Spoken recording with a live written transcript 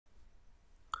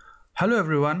Hello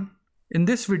everyone. In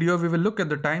this video, we will look at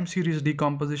the time series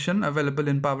decomposition available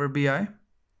in Power BI.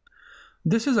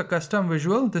 This is a custom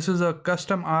visual. This is a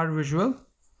custom R visual.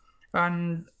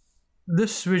 And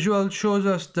this visual shows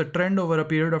us the trend over a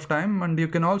period of time. And you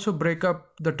can also break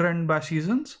up the trend by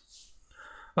seasons.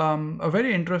 A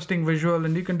very interesting visual,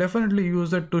 and you can definitely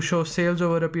use it to show sales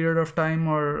over a period of time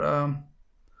or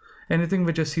anything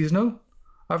which is seasonal.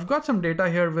 I've got some data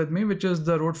here with me, which is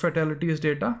the road fatalities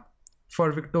data for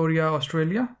Victoria,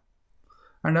 Australia.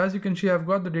 And as you can see, I've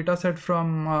got the data set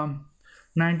from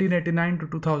 1989 to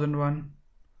 2001.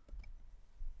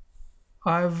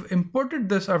 I've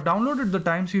downloaded the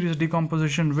time series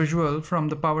decomposition visual from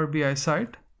the Power BI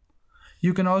site.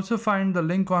 You can also find the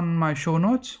link on my show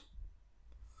notes.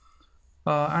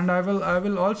 And I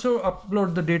will also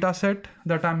upload the data set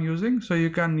that I'm using so you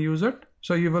can use it.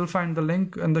 So you will find the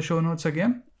link in the show notes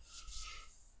again.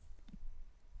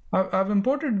 I've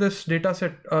imported this data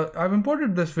set. I've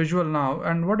imported this visual now,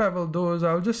 and what I will do is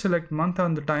I'll just select month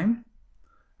and the time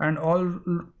and all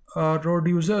road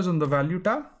users on the value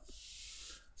tab,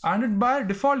 and it by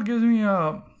default gives me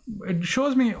it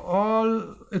shows me all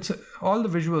the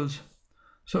visuals.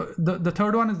 So the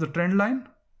third one is the trend line.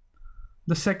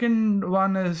 The second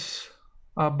one is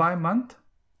by month,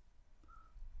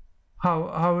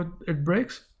 how it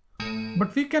breaks,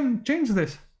 but we can change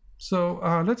this. So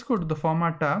let's go to the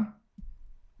format tab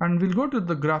and we'll go to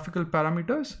the graphical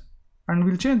parameters and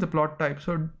we'll change the plot type.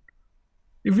 So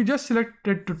if we just select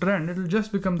it to trend, it will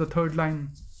just become the third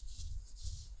line.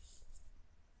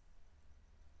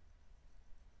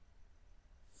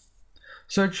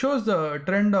 So it shows the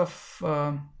trend of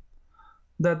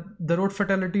that the road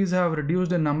fatalities have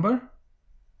reduced in number.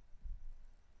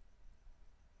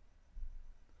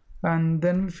 And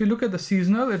then if you look at the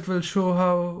seasonal, it will show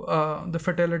how the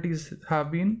fatalities have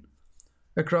been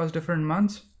across different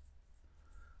months.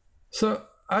 So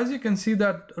as you can see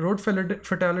that road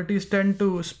fatalities tend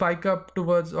to spike up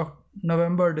towards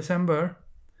November, December,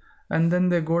 and then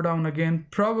they go down again,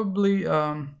 probably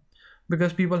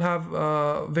because people have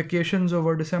vacations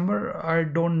over December. I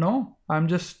don't know. I'm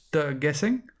just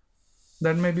guessing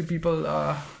that maybe people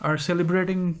are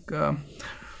celebrating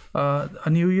a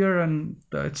new year, and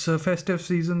it's a festive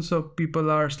season, so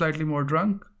people are slightly more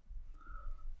drunk.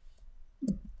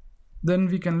 Then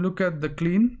we can look at the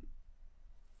clean.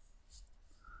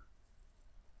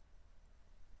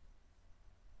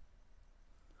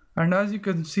 And as you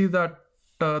can see that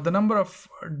the number of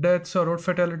deaths or road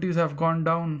fatalities have gone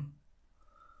down.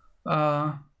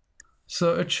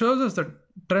 So it shows us the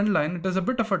trend line. It is a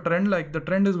bit of a trend, like the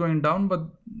trend is going down, but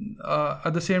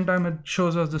at the same time it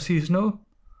shows us the seasonal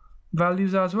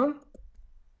values as well.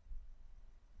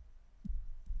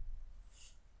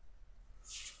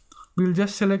 We'll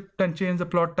just select and change the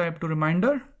plot type to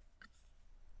reminder,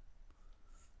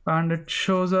 and it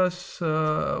shows us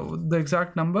the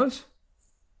exact numbers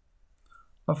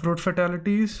of road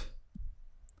fatalities.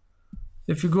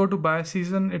 If you go to by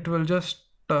season, it will just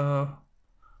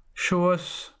show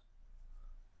us,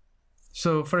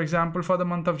 so for example, for the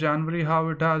month of January, how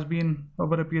it has been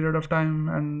over a period of time,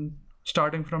 and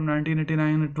starting from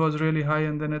 1989 it was really high,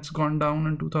 and then it's gone down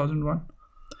in 2001,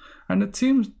 and it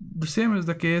seems the same is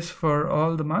the case for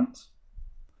all the months.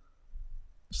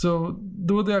 So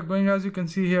though they are going, as you can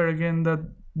see here again, that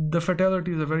the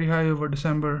fatalities are very high over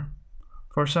December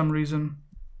for some reason.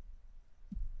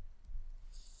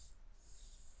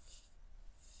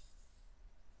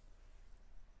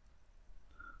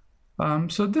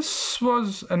 So this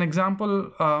was an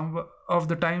example of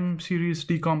the time series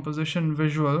decomposition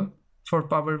visual for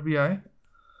Power BI,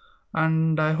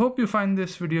 and I hope you find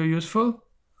this video useful,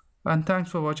 and thanks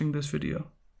for watching this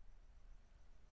video.